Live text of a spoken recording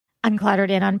Uncluttered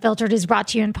and Unfiltered is brought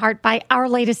to you in part by our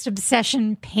latest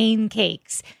obsession, Pain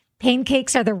Cakes. Pain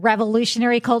Cakes are the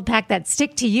revolutionary cold pack that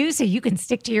stick to you so you can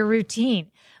stick to your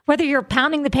routine. Whether you're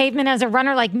pounding the pavement as a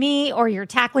runner like me or you're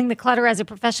tackling the clutter as a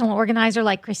professional organizer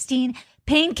like Christine,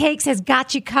 Pain Cakes has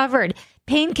got you covered.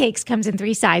 Pain Cakes comes in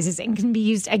 3 sizes and can be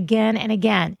used again and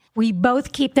again. We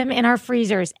both keep them in our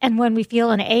freezers, and when we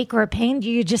feel an ache or a pain,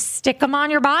 you just stick them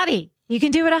on your body. You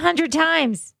can do it 100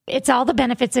 times. It's all the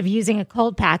benefits of using a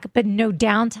cold pack, but no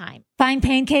downtime. Find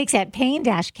Pain Cakes at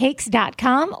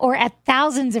pain-cakes.com or at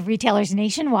thousands of retailers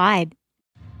nationwide.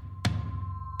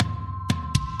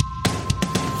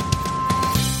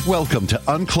 Welcome to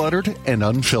Uncluttered and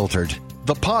Unfiltered,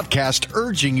 the podcast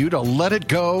urging you to let it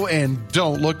go and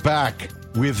don't look back,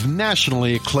 with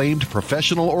nationally acclaimed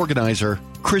professional organizer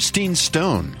Christine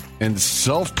Stone and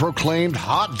self-proclaimed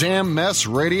hot damn mess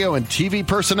radio and TV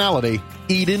personality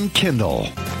Eden Kendall.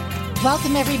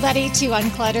 Welcome, everybody, to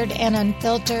Uncluttered and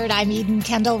Unfiltered. I'm Eden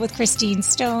Kendall with Christine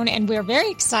Stone, and we're very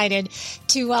excited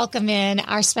to welcome in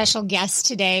our special guest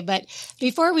today. But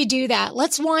before we do that,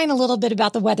 let's whine a little bit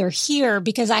about the weather here,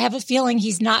 because I have a feeling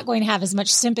he's not going to have as much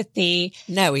sympathy.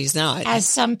 No, he's not. As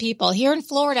some people. Here in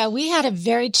Florida, we had a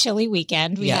very chilly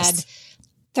weekend. We had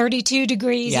 32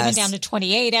 degrees, even down to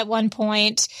 28 at one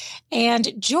point.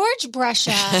 And George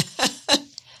Brescia,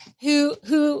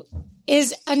 who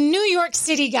is a New York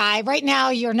City guy. Right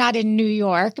now, you're not in New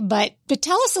York, but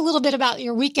tell us a little bit about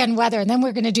your weekend weather, and then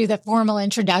we're going to do the formal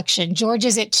introduction. George,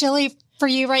 is it chilly for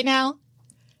you right now?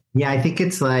 Yeah, I think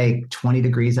it's like 20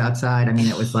 degrees outside. I mean,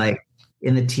 it was like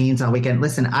in the teens all weekend.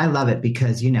 Listen, I love it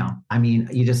because, you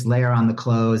just layer on the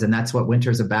clothes, and that's what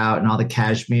winter's about, and all the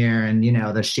cashmere and, the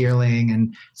shearling.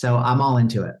 And so I'm all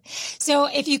into it. So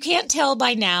if you can't tell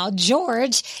by now,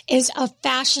 George is a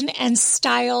fashion and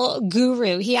style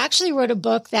guru. He actually wrote a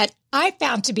book that I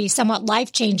found to be somewhat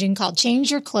life-changing called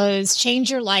Change Your Clothes, Change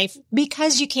Your Life,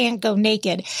 Because You Can't Go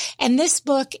Naked. And this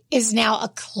book is now a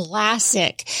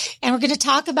classic. And we're going to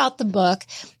talk about the book,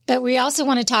 but we also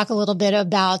want to talk a little bit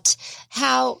about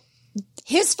how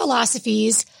his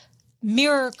philosophies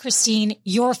mirror, Christine,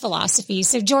 your philosophy.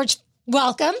 So, George,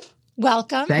 welcome.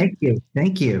 Welcome. Thank you.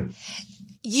 Thank you.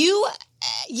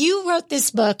 You wrote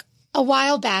this book a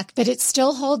while back, but it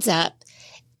still holds up.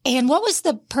 And what was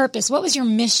the purpose? What was your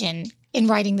mission in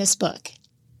writing this book?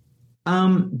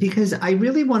 Because I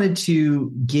really wanted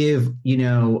to give,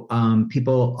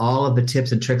 people all of the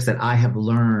tips and tricks that I have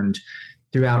learned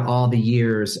throughout all the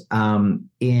years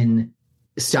in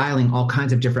styling all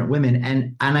kinds of different women.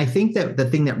 And I think that the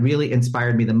thing that really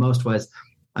inspired me the most was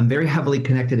I'm very heavily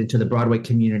connected to the Broadway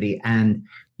community. And,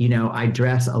 I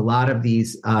dress a lot of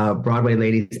these Broadway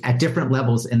ladies at different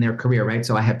levels in their career, right?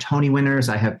 So I have Tony winners,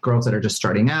 I have girls that are just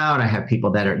starting out, I have people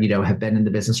that are, have been in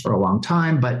the business for a long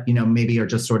time, but, maybe are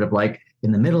just sort of like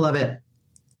in the middle of it.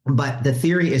 But the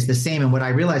theory is the same. And what I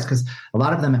realized, because a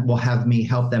lot of them will have me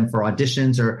help them for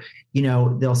auditions, or,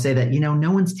 they'll say that,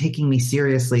 no one's taking me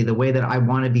seriously the way that I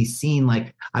want to be seen.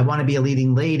 Like, I want to be a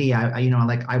leading lady.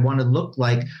 I want to look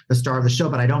like the star of the show,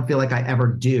 but I don't feel like I ever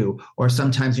do. Or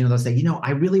sometimes, they'll say,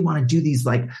 I really want to do these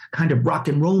like kind of rock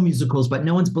and roll musicals, but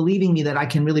no one's believing me that I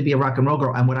can really be a rock and roll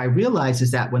girl. And what I realized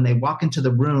is that when they walk into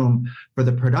the room for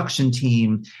the production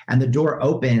team and the door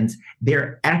opens,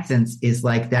 their essence is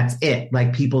like, that's it.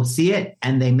 Like, people see it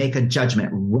and they make a judgment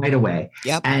right away.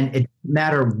 Yep. And it doesn't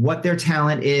matter what their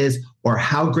talent is or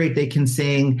how great they can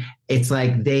sing. It's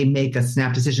like they make a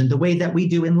snap decision the way that we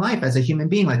do in life as a human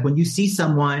being. Like, when you see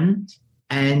someone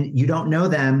and you don't know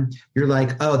them, you're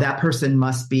like, oh, that person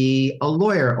must be a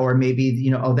lawyer, or maybe,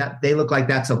 that they look like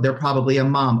that, so they're probably a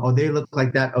mom. Oh, they look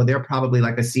like that. Oh, they're probably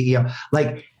like a CEO.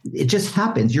 Like, it just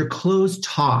happens. Your clothes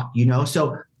talk,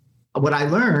 So what I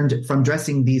learned from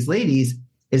dressing these ladies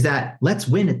is that let's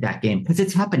win at that game, because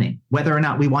it's happening, whether or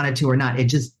not we want it to or not. It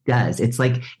just does. It's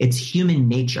like, it's human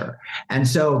nature. And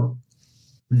so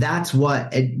that's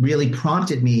what it really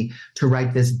prompted me to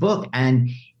write this book. And,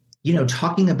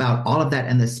 talking about all of that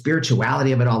and the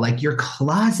spirituality of it all, like, your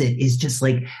closet is just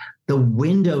like the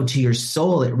window to your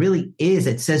soul. It really is.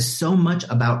 It says so much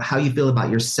about how you feel about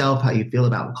yourself, how you feel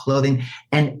about clothing.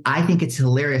 And I think it's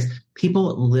hilarious.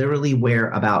 People literally wear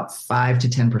about 5 to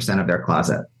 10% of their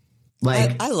closet.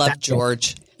 Like, I love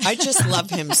George. I just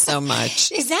love him so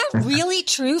much. Is that really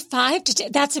true? 5 to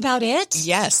 10? That's about it?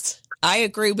 Yes. I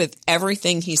agree with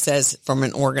everything he says from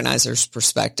an organizer's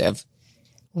perspective.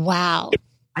 Wow.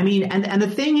 I mean, and the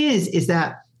thing is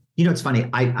that, it's funny.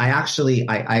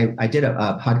 I did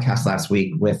a podcast last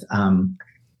week with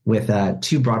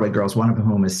 2 Broadway girls, one of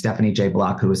whom is Stephanie J.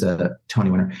 Block, who was a Tony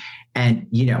winner. And,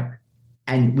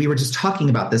 and we were just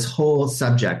talking about this whole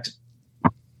subject.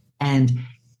 And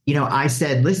I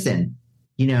said, listen,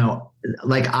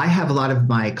 like I have a lot of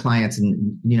my clients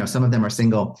and, some of them are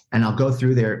single, and I'll go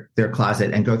through their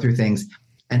closet and go through things.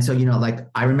 And so, like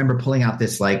I remember pulling out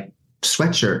this like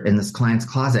sweatshirt in this client's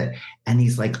closet and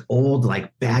these like old,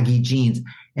 like baggy jeans.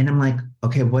 And I'm like,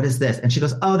 okay, what is this? And she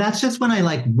goes, oh, that's just when I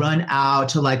like run out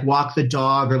to like walk the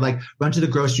dog or like run to the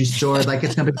grocery store. Like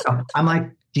it's gonna be, I'm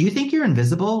like, do you think you're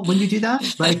invisible when you do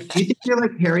that? Like, do you think you're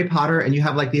like Harry Potter and you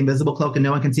have like the invisible cloak and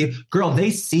no one can see you? Girl, they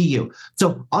see you.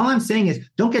 So all I'm saying is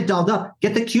don't get dolled up.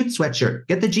 Get the cute sweatshirt.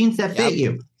 Get the jeans that fit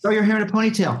you. Throw your hair in a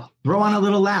ponytail. Throw on a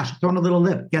little lash. Throw on a little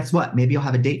lip. Guess what? Maybe you'll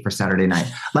have a date for Saturday night.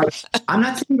 Like, I'm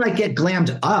not saying like get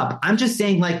glammed up. I'm just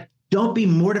saying like, don't be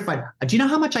mortified. Do you know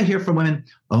how much I hear from women?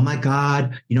 Oh my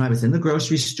God, I was in the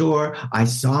grocery store. I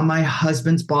saw my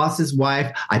husband's boss's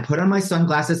wife. I put on my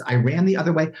sunglasses. I ran the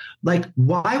other way. Like,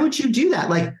 why would you do that?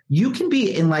 Like, you can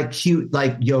be in like cute,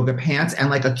 like yoga pants and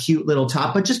like a cute little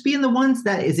top, but just be in the ones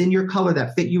that is in your color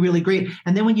that fit you really great.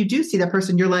 And then when you do see that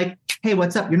person, you're like, hey,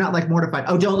 what's up? You're not like mortified.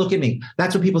 Oh, don't look at me.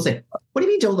 That's what people say. What do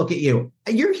you mean don't look at you?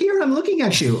 You're here. I'm looking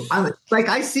at you.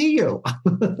 I see you.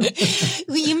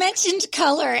 Well, you mentioned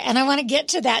color, and I want to get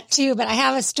to that too, but I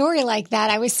have a story like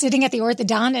that. I was sitting at the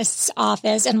orthodontist's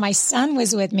office and my son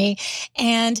was with me,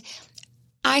 and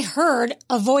I heard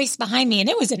a voice behind me, and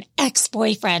it was an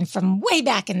ex-boyfriend from way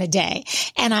back in the day.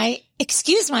 And I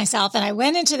excused myself and I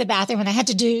went into the bathroom and I had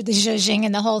to do the zhuzhing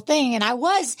and the whole thing. And I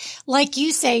was, like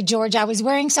you say, George, I was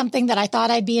wearing something that I thought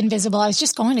I'd be invisible. I was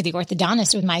just going to the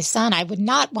orthodontist with my son. I would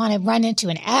not want to run into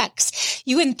an ex.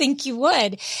 You wouldn't think you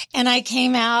would. And I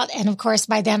came out, and of course,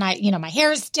 by then my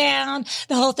hair's down,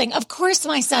 the whole thing. Of course,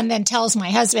 my son then tells my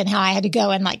husband how I had to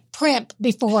go and like primp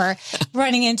before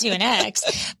running into an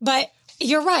ex. But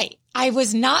you're right. I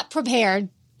was not prepared.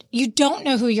 You don't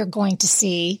know who you're going to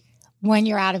see when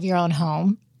you're out of your own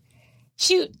home.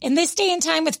 Shoot, in this day and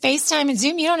time with FaceTime and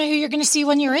Zoom, you don't know who you're going to see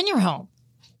when you're in your home.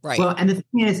 Right. Well, and the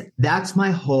thing is, that's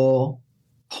my whole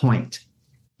point,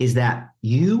 is that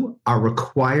you are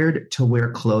required to wear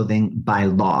clothing by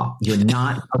law. You're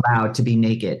not allowed to be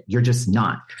naked. You're just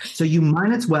not. So you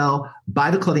might as well buy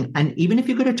the clothing. And even if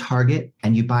you go to Target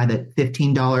and you buy the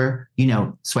 $15,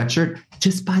 sweatshirt,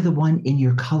 just buy the one in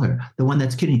your color, the one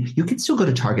that's cute. You can still go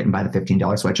to Target and buy the $15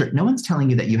 sweatshirt. No one's telling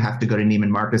you that you have to go to Neiman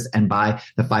Marcus and buy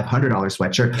the $500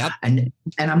 sweatshirt. Yep. And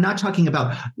I'm not talking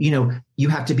about, you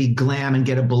have to be glam and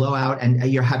get a blowout and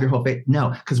you have your whole face. No,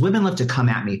 because women love to come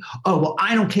at me. Oh, well,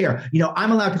 I don't care.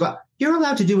 I'm allowed to go out. You're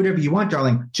allowed to do whatever you want,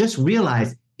 darling. Just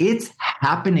realize it's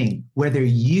happening whether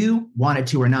you want it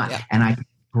to or not. Yeah. And I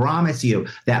promise you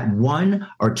that one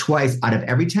or twice out of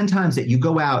every 10 times that you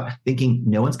go out thinking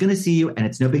no one's going to see you and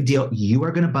it's no big deal, you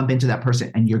are going to bump into that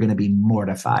person and you're going to be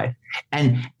mortified.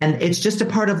 And it's just a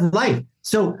part of life.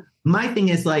 So my thing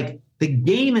is like, the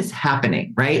game is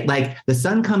happening, right? Like the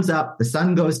sun comes up, the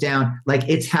sun goes down, like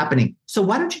it's happening. So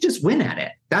why don't you just win at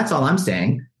it? That's all I'm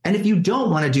saying. And if you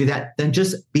don't want to do that, then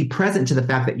just be present to the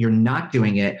fact that you're not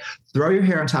doing it. Throw your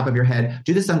hair on top of your head,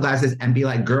 do the sunglasses and be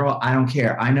like, girl, I don't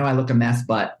care. I know I look a mess,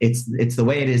 but it's the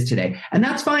way it is today. And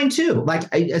that's fine too.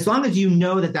 Like as long as you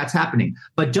know that that's happening,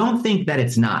 but don't think that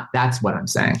it's not. That's what I'm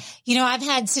saying. I've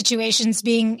had situations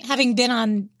having been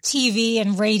on TV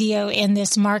and radio in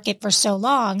this market for so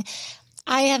long.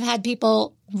 I have had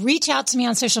people reach out to me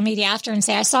on social media after and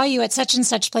say, I saw you at such and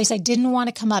such place. I didn't want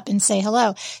to come up and say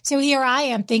hello. So here I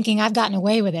am thinking I've gotten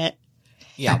away with it.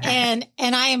 Yeah. And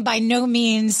I am by no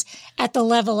means at the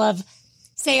level of,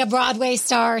 say, a Broadway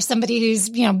star, or somebody who's,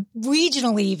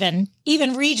 regionally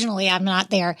even regionally, I'm not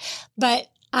there, but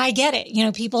I get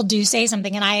it. People do say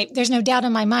something, and there's no doubt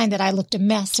in my mind that I looked a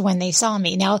mess when they saw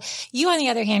me. Now, you, on the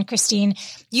other hand, Christine,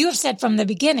 you have said from the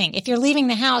beginning, if you're leaving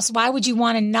the house, why would you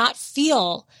want to not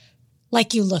feel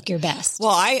like you look your best? Well,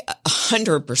 I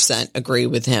 100% agree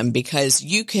with him, because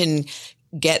you can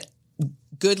get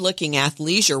good looking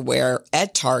athleisure wear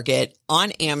at Target, on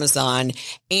Amazon.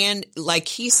 And like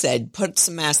he said, put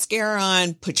some mascara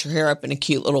on, put your hair up in a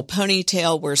cute little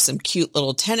ponytail, wear some cute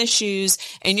little tennis shoes,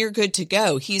 and you're good to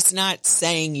go. He's not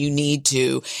saying you need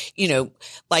to,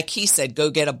 like he said,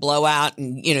 go get a blowout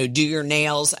and, do your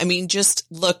nails. I mean,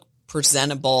 just look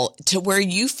presentable to where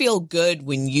you feel good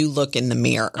when you look in the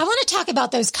mirror. I want to talk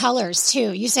about those colors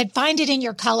too. You said find it in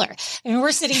your color. I mean,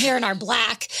 we're sitting here in our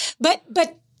black, but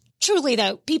truly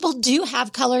though, people do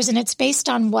have colors, and it's based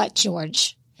on what,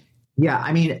 George? Yeah.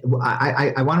 I mean,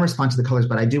 I want to respond to the colors,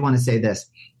 but I do want to say this,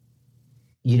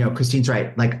 Christine's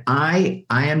right. Like I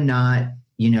am not,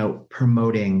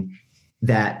 promoting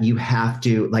that you have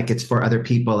to, like it's for other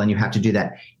people and you have to do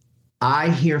that.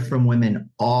 I hear from women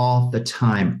all the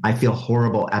time. I feel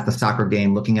horrible at the soccer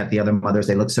game looking at the other mothers.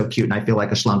 They look so cute and I feel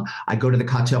like a schlump. I go to the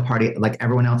cocktail party, like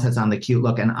everyone else has on the cute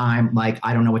look and I'm like,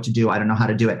 I don't know what to do. I don't know how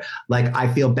to do it. Like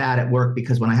I feel bad at work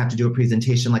because when I have to do a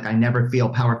presentation, like I never feel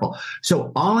powerful.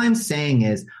 So all I'm saying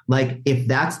is like, if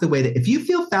that's the way that, if you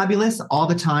feel fabulous all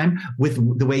the time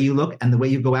with the way you look and the way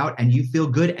you go out and you feel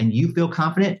good and you feel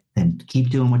confident, then keep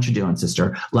doing what you're doing,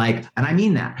 sister. Like, and I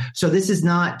mean that. So this is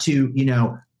not to,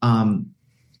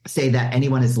 say that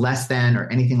anyone is less than or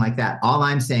anything like that. All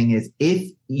I'm saying is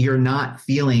if you're not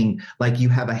feeling like you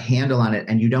have a handle on it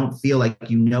and you don't feel like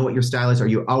you know what your style is, or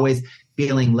you're always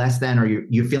feeling less than, or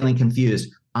you're feeling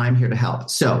confused, I'm here to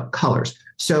help. So colors.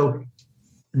 So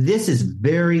this is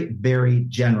very, very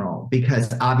general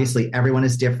because obviously everyone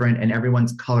is different and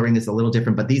everyone's coloring is a little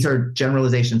different, but these are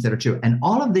generalizations that are true. And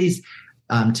all of these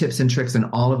tips and tricks and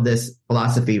all of this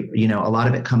philosophy, a lot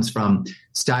of it comes from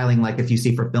styling, like if you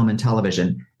see for film and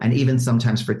television, and even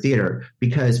sometimes for theater,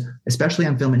 because especially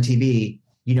on film and TV,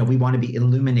 we want to be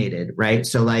illuminated, right?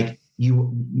 So like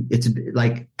it's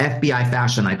like FBI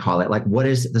fashion, I call it. Like, what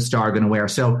is the star going to wear?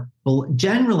 So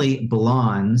generally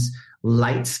blondes,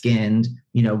 light-skinned,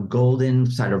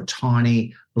 golden, sort of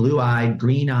tawny, blue-eyed,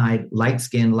 green-eyed,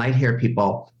 light-skinned, light-haired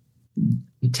people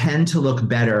tend to look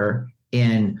better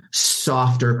in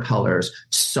softer colors,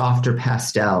 softer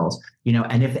pastels,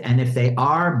 and if they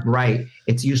are bright,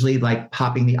 it's usually like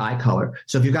popping the eye color.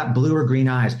 So if you've got blue or green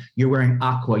eyes, you're wearing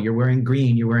aqua, you're wearing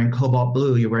green, you're wearing cobalt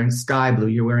blue, you're wearing sky blue,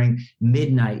 you're wearing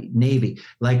midnight navy.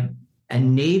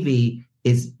 And navy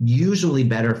is usually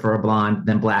better for a blonde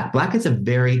than black. Black is a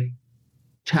very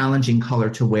challenging color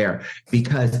to wear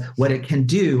because what it can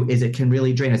do is it can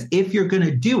really drain us. If you're going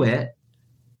to do it,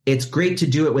 it's great to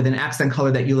do it with an accent color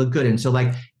that you look good in. So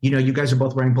like, you guys are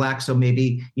both wearing black. So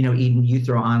maybe, Eden, you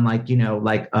throw on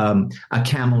a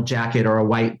camel jacket or a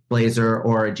white blazer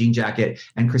or a jean jacket.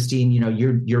 And Christine,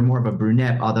 you're more of a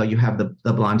brunette, although you have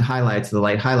the blonde highlights, the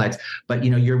light highlights, but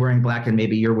you're wearing black and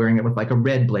maybe you're wearing it with like a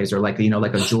red blazer, like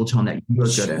a jewel tone that you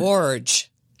look good in.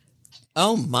 George.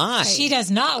 Oh my. She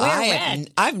does not wear red.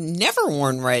 I've never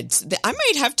worn reds. I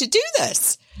might have to do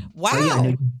this. Wow. Oh,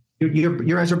 yeah.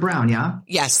 Your eyes are brown, yeah?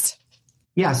 Yes.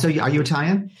 Yeah, so are you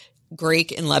Italian?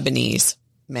 Greek and Lebanese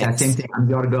mix. Yeah, same thing. I'm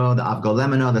Yorgo, the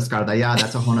Avgolemino, the Scardaya,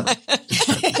 that's a whole nother.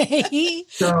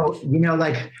 So,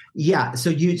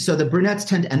 so the brunettes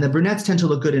tend to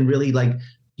look good in really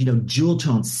jewel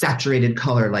tone, saturated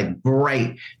color, like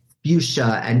bright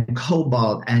fuchsia and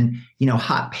cobalt and,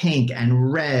 hot pink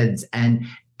and reds and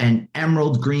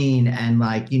emerald green and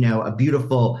a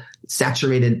beautiful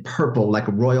saturated purple, like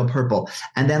a royal purple.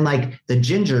 And then the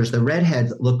gingers, the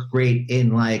redheads look great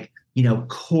in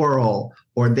coral,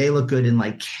 or they look good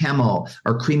in camel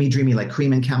or creamy dreamy, like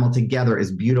cream and camel together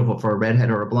is beautiful for a redhead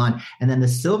or a blonde. And then the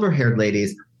silver haired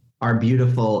ladies are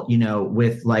beautiful,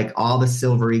 with all the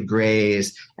silvery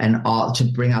grays and all to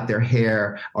bring out their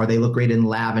hair, or they look great in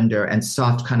lavender and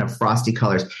soft kind of frosty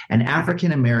colors. And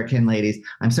African American ladies,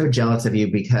 I'm so jealous of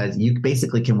you because you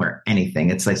basically can wear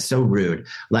anything. It's so rude.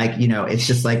 It's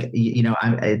just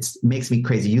it makes me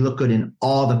crazy. You look good in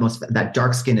all that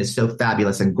dark skin is so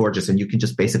fabulous and gorgeous, and you can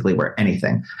just basically wear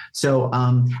anything. So,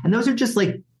 and those are just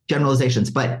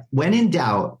generalizations, but when in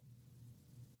doubt,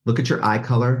 look at your eye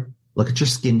color, look at your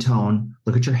skin tone,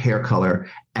 look at your hair color,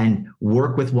 and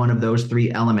work with one of those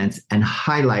three elements and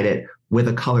highlight it with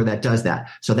a color that does that.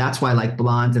 So that's why I like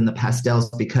blondes and the pastels,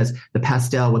 because the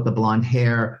pastel with the blonde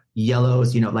hair,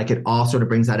 yellows, it all sort of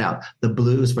brings that out. The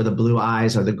blues for the blue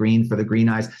eyes, or the green for the green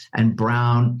eyes, and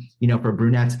brown, for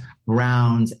brunettes,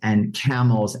 browns and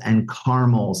camels and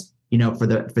caramels, for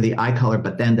the eye color.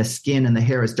 But then the skin and the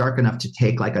hair is dark enough to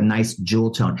take a nice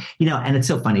jewel tone, and it's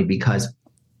so funny because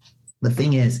the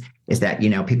thing is that,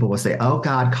 people will say, oh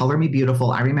God, color me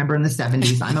beautiful. I remember in the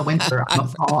 70s, I'm a winter, I'm a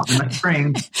fall, I'm a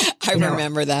spring. I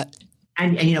remember that.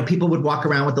 And people would walk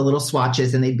around with the little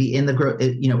swatches and they'd be in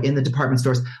the department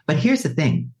stores. But here's the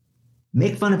thing,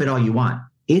 make fun of it all you want.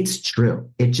 It's true.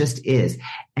 It just is.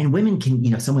 And women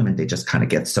can, some women, they just kind of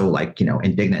get so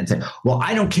indignant and say, well,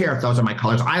 I don't care if those are my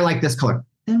colors. I like this color.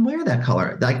 Then wear that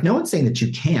color. No one's saying that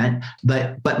you can't,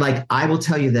 but I will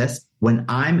tell you this, when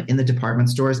I'm in the department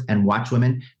stores and watch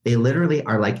women, they literally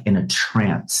are in a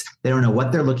trance. They don't know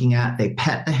what they're looking at. They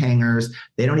pet the hangers.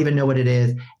 They don't even know what it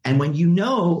is. And when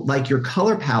your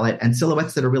color palette and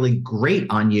silhouettes that are really great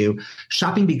on you,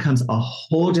 shopping becomes a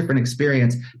whole different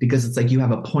experience, because it's you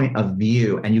have a point of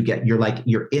view and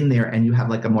you're in there and you have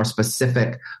a more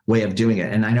specific way of doing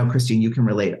it. And I know, Christine, you can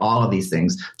relate all of these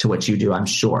things to what you do, I'm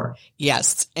sure.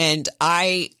 Yes. And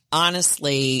I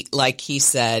honestly, like he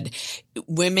said,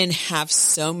 women have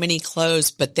so many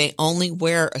clothes, but they only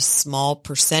wear a small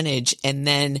percentage, and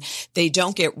then they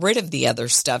don't get rid of the other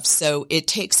stuff. So it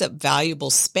takes up valuable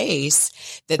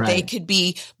space that they could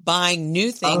be buying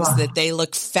new things that they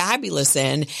look fabulous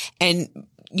in, and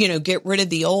get rid of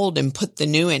the old and put the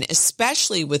new in,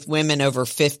 especially with women over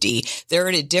 50. They're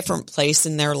at a different place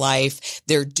in their life.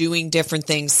 They're doing different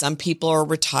things. Some people are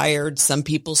retired. Some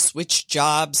people switch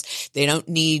jobs. They don't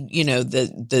need,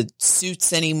 the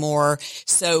suits anymore.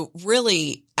 So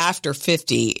really, after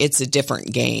 50, it's a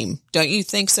different game. Don't you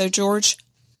think so, George?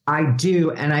 I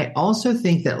do. And I also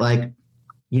think that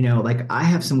I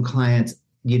have some clients,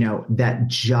 that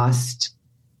just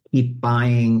keep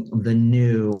buying the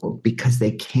new because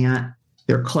they can't,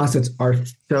 their closets are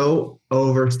so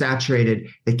oversaturated.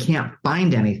 They can't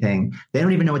find anything. They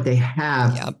don't even know what they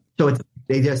have. Yep. So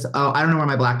they just, I don't know where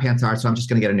my black pants are, so I'm just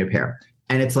going to get a new pair.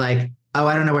 And it's like,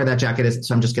 I don't know where that jacket is,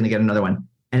 so I'm just going to get another one.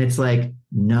 And it's like,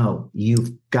 no, you've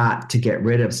got to get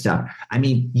rid of stuff. I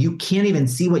mean, you can't even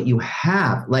see what you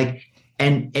have.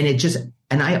 And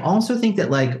I also think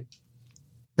that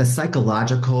the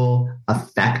psychological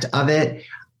effect of it,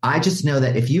 I just know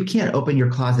that if you can't open your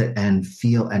closet and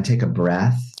feel and take a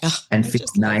breath and feel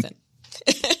nice,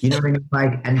 you know what I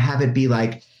mean? And have it be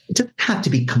it doesn't have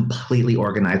to be completely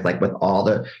organized, with all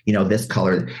the, this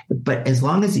color, but as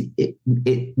long as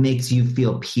it makes you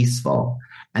feel peaceful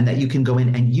and that you can go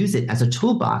in and use it as a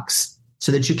toolbox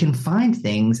so that you can find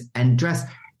things and dress.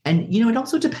 And, it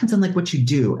also depends on what you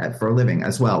do for a living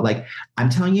as well. I'm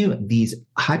telling you, these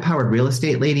high powered real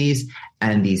estate ladies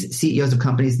and these CEOs of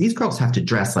companies, these girls have to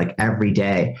dress every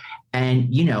day.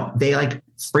 And, they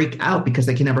freak out because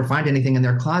they can never find anything in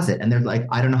their closet. And they're like,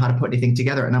 I don't know how to put anything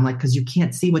together. And I'm like, because you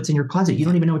can't see what's in your closet. You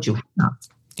don't even know what you have.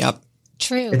 Yep.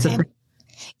 True.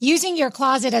 Using your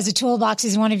closet as a toolbox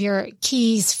is one of your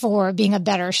keys for being a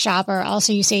better shopper.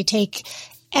 Also, you say take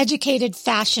educated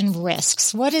fashion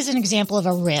risks. What is an example of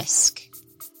a risk?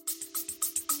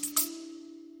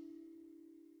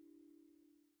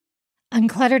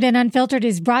 Uncluttered and Unfiltered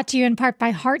is brought to you in part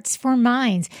by Hearts for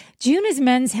Minds. June is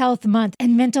Men's Health Month,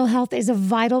 and mental health is a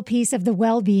vital piece of the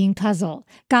well-being puzzle.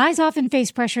 Guys often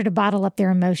face pressure to bottle up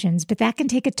their emotions, but that can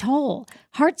take a toll.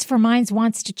 Hearts for Minds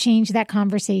wants to change that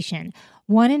conversation.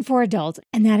 1 in 4 adults,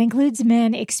 and that includes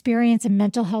men, experience a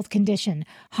mental health condition.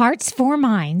 Hearts for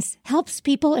Minds helps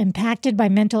people impacted by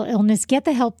mental illness get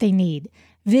the help they need.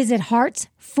 Visit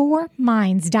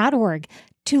heartsforminds.org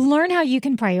to learn how you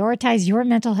can prioritize your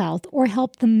mental health or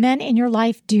help the men in your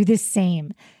life do the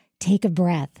same. Take a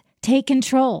breath. Take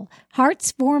control.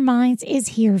 Hearts for Minds is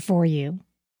here for you.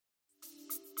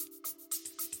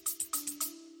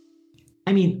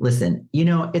 I mean, listen,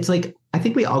 it's I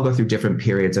think we all go through different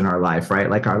periods in our life,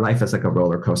 right? Our life is like a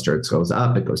roller coaster. It goes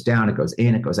up, it goes down, it goes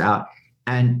in, it goes out.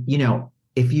 And,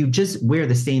 if you just wear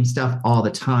the same stuff all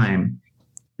the time,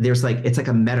 it's like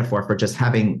a metaphor for just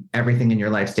having everything in your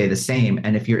life stay the same.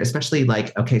 And if you're especially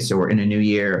okay, so we're in a new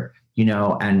year,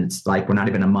 and it's we're not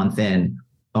even a month in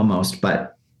almost,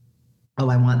 but,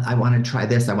 I want to try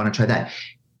this. I want to try that.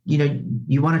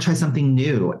 You want to try something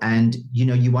new and,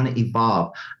 you want to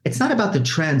evolve. It's not about the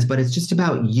trends, but it's just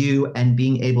about you and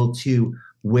being able to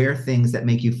wear things that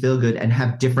make you feel good and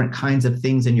have different kinds of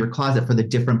things in your closet for the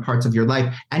different parts of your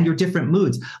life and your different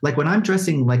moods. When I'm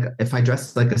dressing, if I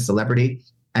dress like a celebrity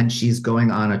and she's going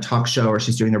on a talk show or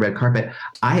she's doing the red carpet,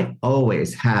 I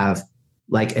always have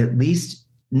at least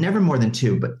never more than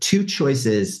 2, but 2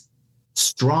 choices,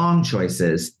 strong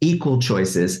choices, equal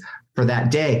choices for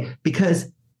that day,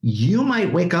 because you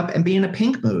might wake up and be in a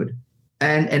pink mood.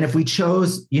 And if we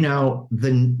chose,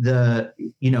 the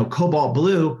cobalt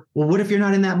blue, well, what if you're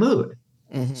not in that mood?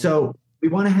 Mm-hmm. So we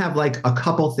want to have a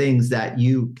couple things that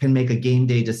you can make a game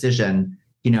day decision,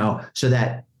 so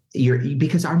that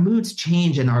because our moods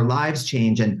change and our lives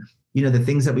change and, the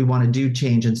things that we want to do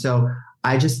change. And so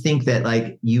I just think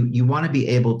that you want to be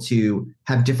able to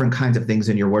have different kinds of things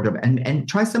in your wardrobe and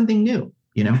try something new,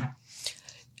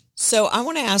 So I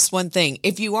want to ask one thing.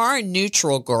 If you are a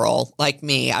neutral girl like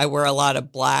me, I wear a lot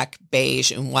of black,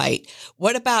 beige, and white.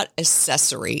 What about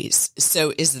accessories?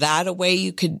 So is that a way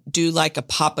you could do a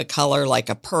pop of color, like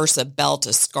a purse, a belt,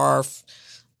 a scarf?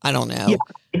 I don't know. Yeah,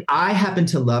 I happen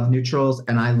to love neutrals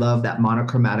and I love that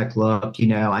monochromatic look.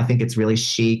 I think it's really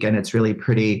chic and it's really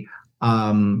pretty.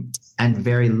 And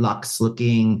very luxe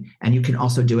looking. And you can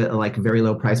also do it at very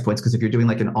low price points. Because if you're doing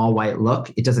an all white look,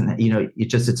 it doesn't,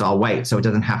 it's all white. So it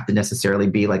doesn't have to necessarily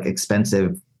be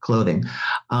expensive clothing.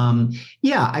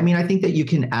 Yeah. I mean, I think that you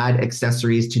can add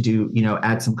accessories to do,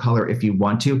 add some color if you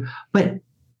want to, but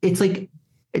it's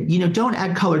don't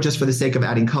add color just for the sake of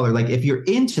adding color. If you're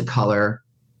into color,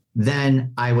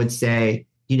 then I would say,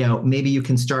 maybe you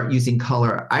can start using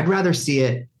color. I'd rather see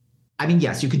it. I mean,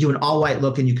 yes, you could do an all white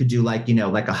look and you could do like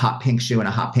a hot pink shoe and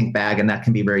a hot pink bag, and that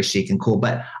can be very chic and cool.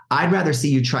 But I'd rather see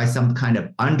you try some kind of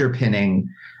underpinning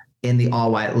in the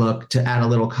all white look to add a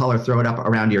little color, throw it up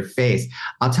around your face.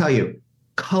 I'll tell you,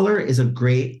 color is a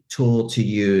great tool to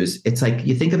use. It's like,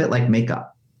 you think of it like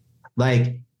makeup.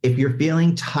 Like if you're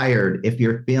feeling tired, if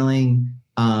you're feeling,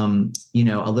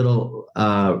 a little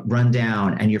run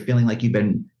down, and you're feeling like you've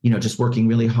been, just working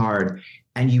really hard,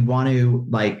 and you want to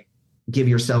like give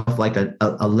yourself like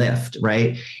a lift,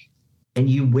 right? And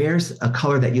you wear a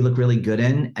color that you look really good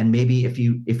in. And maybe if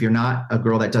you're not a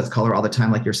girl that does color all the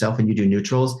time like yourself and you do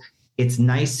neutrals, it's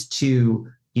nice to,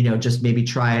 just maybe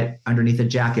try it underneath a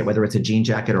jacket, whether it's a jean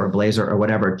jacket or a blazer or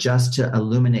whatever, just to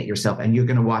illuminate yourself. And you're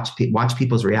going to watch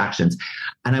people's reactions.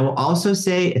 And I will also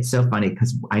say, it's so funny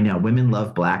because I know women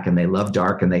love black and they love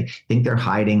dark and they think they're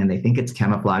hiding and they think it's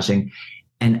camouflaging.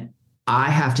 And I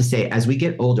have to say, as we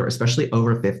get older, especially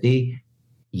over 50,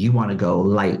 you want to go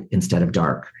light instead of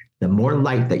dark. The more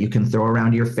light that you can throw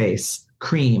around your face,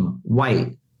 cream,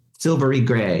 white, silvery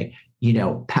gray,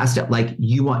 pastel, like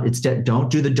you want, instead,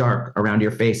 don't do the dark around your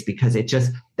face, because it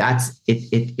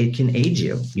can age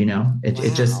you,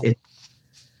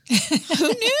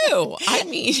 Who knew? I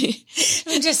mean,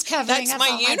 I'm just covering that's up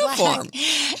my uniform.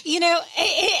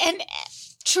 And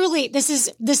truly, this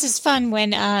is fun.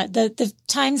 When the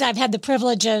times I've had the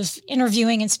privilege of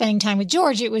interviewing and spending time with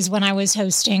George, it was when I was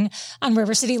hosting on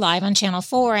River City Live on Channel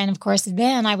 4. And of course,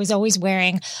 then I was always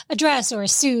wearing a dress or a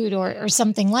suit or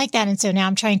something like that. And so now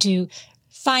I'm trying to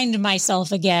find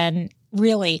myself again,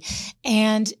 really.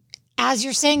 And as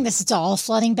you're saying this, it's all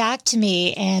flooding back to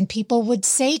me. And people would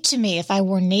say to me, if I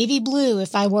wore navy blue,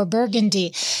 if I wore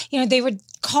burgundy, they would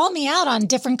call me out on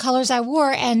different colors I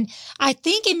wore. And I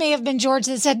think it may have been George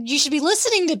that said, you should be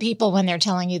listening to people when they're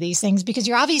telling you these things, because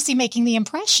you're obviously making the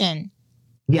impression.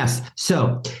 Yes.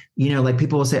 So, like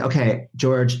people will say, okay,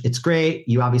 George, it's great.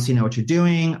 You obviously know what you're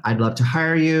doing. I'd love to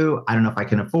hire you. I don't know if I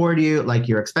can afford you. Like,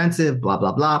 you're expensive, blah,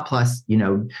 blah, blah. Plus, you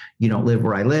don't live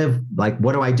where I live. Like,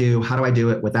 what do I do? How do I do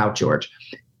it without George?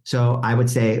 So I would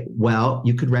say, well,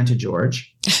 you could rent a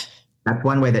George. That's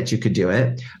one way that you could do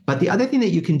it. But the other thing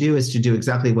that you can do is to do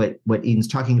exactly what Eden's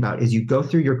talking about, is you go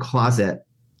through your closet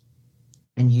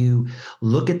and you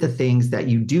look at the things that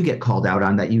you do get called out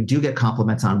on, that you do get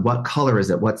compliments on. What color is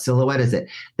it? What silhouette is it?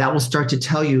 That will start to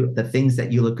tell you the things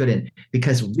that you look good in.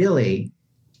 Because really,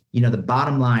 the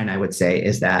bottom line, I would say,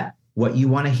 is that what you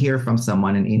want to hear from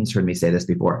someone, and Eden's heard me say this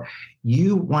before,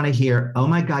 you want to hear, oh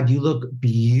my God, you look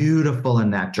beautiful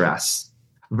in that dress,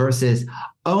 versus,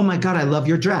 oh my God, I love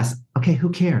your dress. Okay, who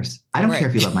cares? I don't care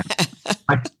if you love my dress.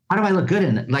 How do I look good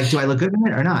in it? Like, do I look good in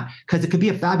it or not? Because it could be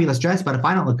a fabulous dress, but if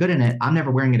I don't look good in it, I'm never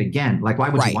wearing it again. Like, why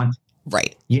would you want to?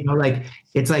 Right.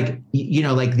 It's like,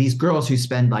 like these girls who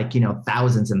spend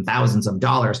thousands and thousands of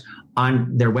dollars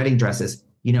on their wedding dresses,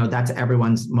 that's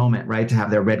everyone's moment, right? To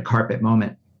have their red carpet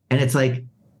moment. And it's like,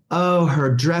 oh,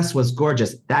 her dress was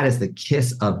gorgeous. That is the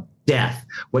kiss of death.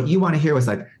 What you want to hear was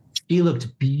like, she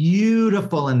looked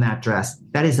beautiful in that dress.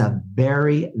 That is a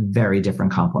very, very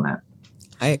different compliment.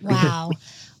 Wow.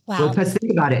 Because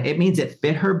think about it. It means it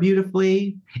fit her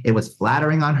beautifully. It was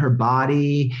flattering on her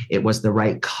body. It was the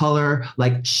right color.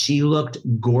 Like, she looked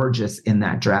gorgeous in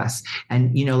that dress.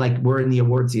 And, we're in the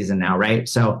award season now, right?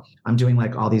 So I'm doing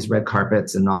all these red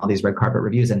carpets and all these red carpet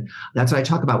reviews. And that's what I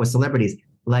talk about with celebrities.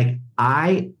 When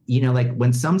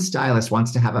some stylist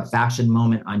wants to have a fashion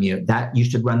moment on you, that you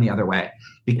should run the other way,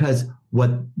 because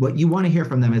what you want to hear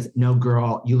from them is, no,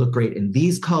 girl, you look great in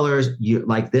these colors. You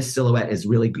like this silhouette is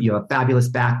really, you have a fabulous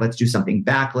back. Let's do something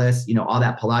backless, all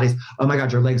that Pilates. Oh my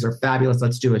God, your legs are fabulous.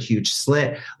 Let's do a huge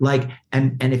slit.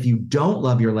 And if you don't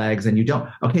love your legs and you don't,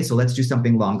 okay, so let's do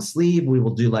something long sleeve. We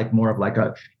will do more of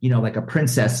a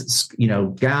princess,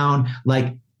 gown.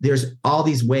 There's all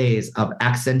these ways of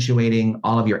accentuating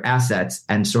all of your assets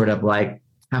and sort of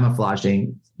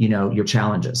camouflaging, your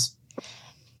challenges.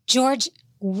 George,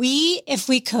 if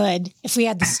we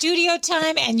had the studio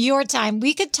time and your time,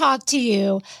 we could talk to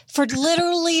you for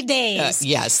literally days.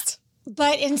 Yes.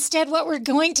 But instead, what we're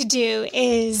going to do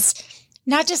is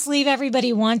not just leave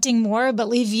everybody wanting more, but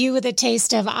leave you with a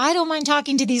taste of, I don't mind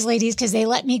talking to these ladies because they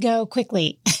let me go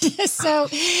quickly. So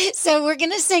we're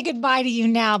going to say goodbye to you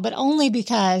now, but only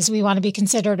because we want to be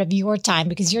considerate of your time,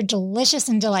 because you're delicious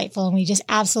and delightful. And we just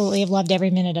absolutely have loved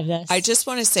every minute of this. I just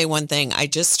want to say one thing. I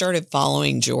just started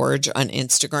following George on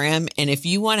Instagram. And if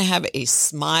you want to have a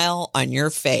smile on your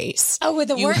face, with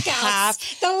the workouts, have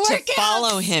to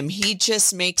follow him. He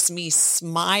just makes me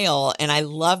smile. And I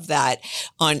love that.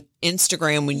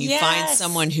 Instagram when you find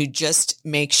someone who just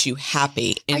makes you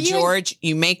happy. And George,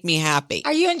 you make me happy.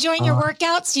 Are you enjoying your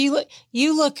workouts?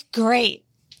 You look great.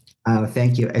 Oh,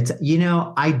 thank you. It's,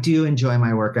 I do enjoy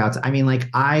my workouts. I mean, like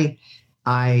I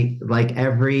like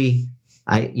every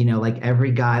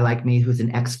guy like me who's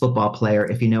an ex-football player,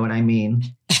 if you know what I mean.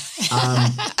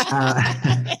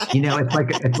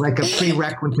 It's like a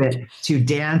prerequisite to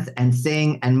dance and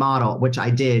sing and model, which I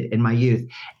did in my youth.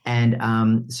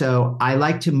 And so I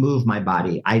like to move my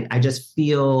body. I just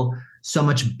feel so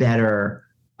much better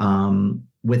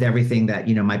with everything that,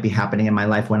 might be happening in my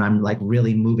life when I'm like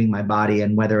really moving my body,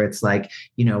 and whether it's like,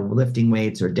 lifting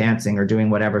weights or dancing or doing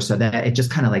whatever, so that it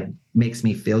just kind of like makes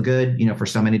me feel good, for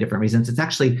so many different reasons. It's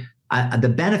actually the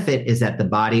benefit is that the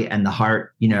body and the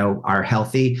heart, are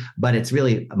healthy, but it's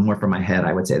really more for my head,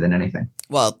 I would say, than anything.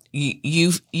 Well,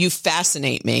 you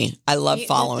fascinate me. I love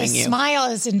following you. The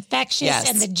smile is infectious,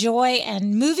 and the joy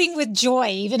and moving with joy,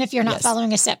 even if you're not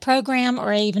following a set program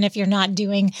or even if you're not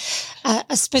doing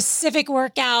a specific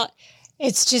workout,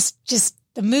 it's just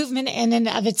the movement in and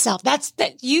of itself.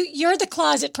 You're the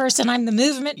closet person. I'm the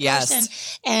movement person.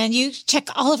 And you check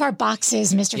all of our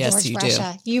boxes, Mr. George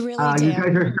Brescia. You really do. You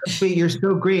guys are so sweet. You're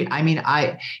so great. I mean,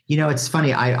 it's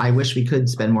funny. I wish we could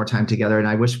spend more time together, and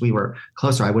I wish we were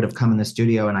closer. I would have come in the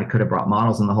studio and I could have brought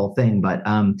models and the whole thing. But,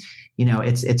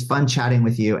 it's fun chatting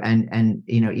with you. And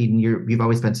Eden, you've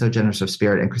always been so generous of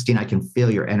spirit. And Christine, I can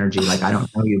feel your energy. Like, I don't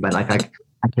know you, but like,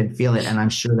 I can feel it. And I'm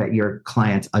sure that your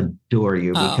clients adore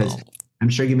you because I'm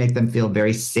sure you make them feel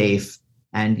very safe.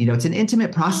 And, it's an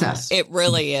intimate process. It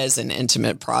really is an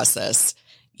intimate process.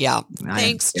 Yeah.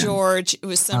 Thanks, George. It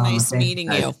was so nice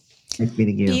meeting you. Nice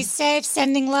meeting you. Be safe,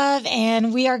 sending love.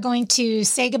 And we are going to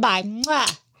say goodbye.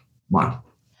 Mwah.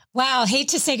 Wow. Hate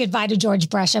to say goodbye to George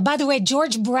Brescia. By the way,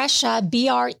 George Brescia,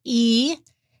 Brescia,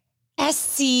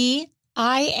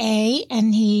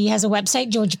 and he has a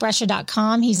website,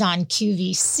 georgebrescia.com. He's on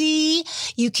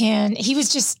QVC.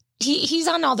 He's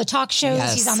on all the talk shows.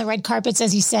 Yes. He's on the red carpets,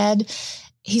 as he said.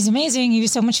 He's amazing. He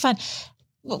was so much fun.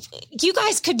 You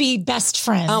guys could be best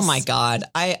friends. Oh my God.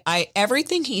 I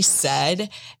everything he said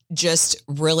just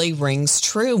really rings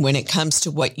true when it comes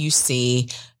to what you see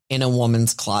in a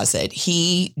woman's closet.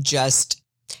 He just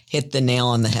hit the nail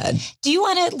on the head. Do you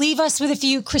want to leave us with a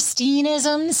few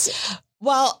Christine-isms?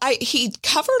 Well, he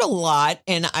covered a lot,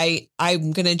 and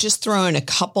I'm going to just throw in a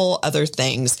couple other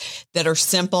things that are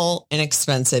simple,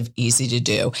 inexpensive, easy to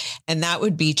do. And that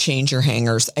would be change your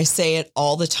hangers. I say it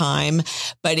all the time,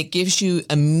 but it gives you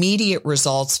immediate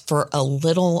results for a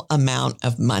little amount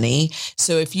of money.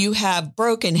 So if you have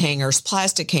broken hangers,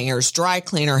 plastic hangers, dry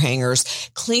cleaner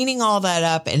hangers, cleaning all that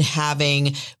up and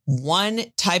having one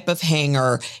type of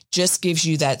hanger just gives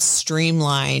you that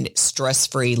streamlined,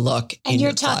 stress-free look. And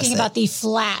you're talking about the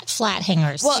flat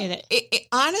hangers. Well,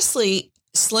 honestly,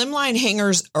 slimline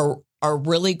hangers are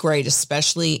really great,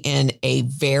 especially in a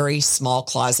very small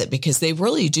closet, because they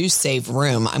really do save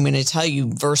room. I'm going to tell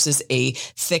you, versus a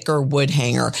thicker wood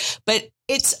hanger. But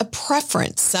it's a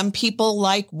preference. Some people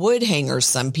like wood hangers.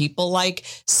 Some people like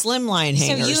slimline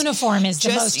hangers. So uniform is the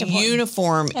most important.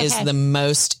 Uniform is the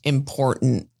most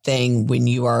important thing when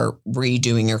you are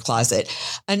redoing your closet.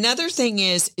 Another thing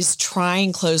is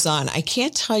trying clothes on. I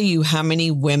can't tell you how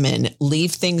many women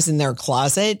leave things in their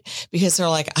closet because they're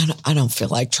like, I don't feel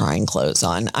like trying clothes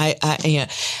on.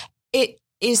 It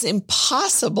is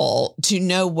impossible to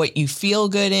know what you feel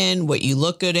good in, what you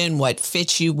look good in, what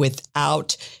fits you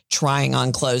without trying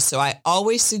on clothes. So I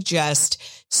always suggest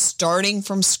starting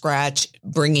from scratch,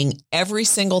 bringing every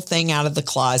single thing out of the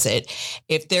closet.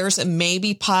 If there's a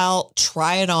maybe pile,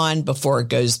 try it on before it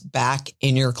goes back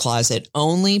in your closet.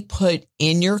 Only put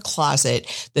in your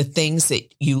closet the things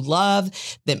that you love,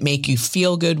 that make you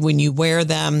feel good when you wear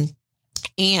them,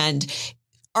 and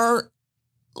are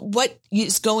what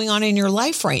is going on in your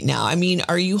life right now. I mean,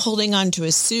 are you holding on to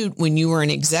a suit when you were an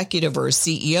executive or a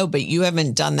CEO, but you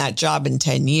haven't done that job in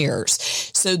 10 years?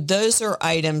 So those are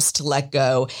items to let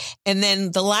go. And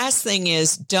then the last thing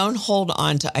is, don't hold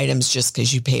on to items just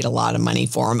because you paid a lot of money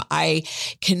for them. I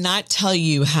cannot tell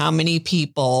you how many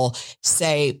people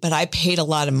say, but I paid a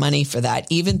lot of money for that,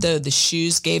 even though the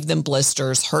shoes gave them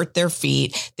blisters, hurt their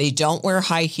feet. They don't wear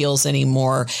high heels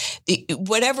anymore.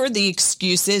 Whatever the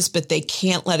excuse is, but they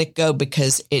can't let it go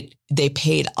because they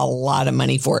paid a lot of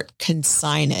money for it.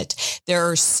 Consign it. There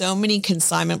are so many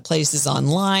consignment places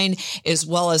online, as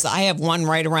well as I have one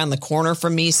right around the corner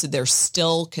from me. So there's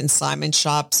still consignment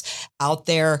shops out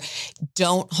there.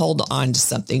 Don't hold on to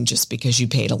something just because you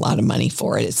paid a lot of money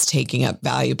for it. It's taking up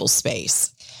valuable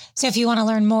space. So if you want to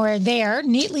learn more there,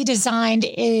 Neatly Designed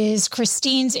is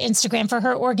Christine's Instagram for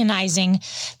her organizing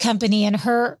company, and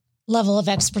her level of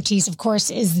expertise, of course,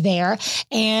 is there.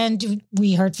 And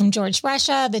we heard from George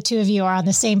Brescia. The two of you are on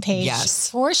the same page. Yes.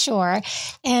 For sure.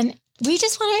 And we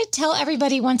just want to tell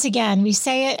everybody once again, we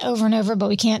say it over and over, but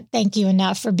we can't thank you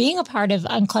enough for being a part of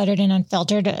Uncluttered and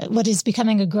Unfiltered, what is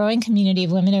becoming a growing community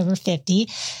of women over 50.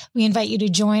 We invite you to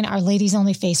join our Ladies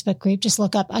Only Facebook group. Just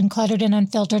look up Uncluttered and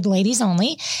Unfiltered Ladies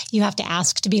Only. You have to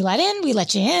ask to be let in. We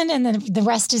let you in, and then the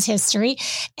rest is history.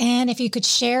 And if you could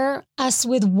share us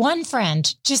with one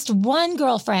friend, just one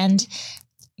girlfriend,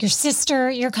 your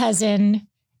sister, your cousin,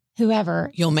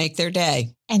 whoever, you'll make their day.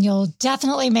 And you'll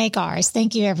definitely make ours.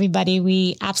 Thank you, everybody.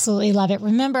 We absolutely love it.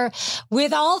 Remember,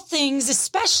 with all things,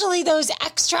 especially those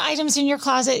extra items in your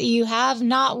closet that you have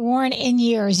not worn in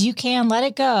years, you can let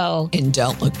it go. And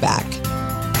don't look back.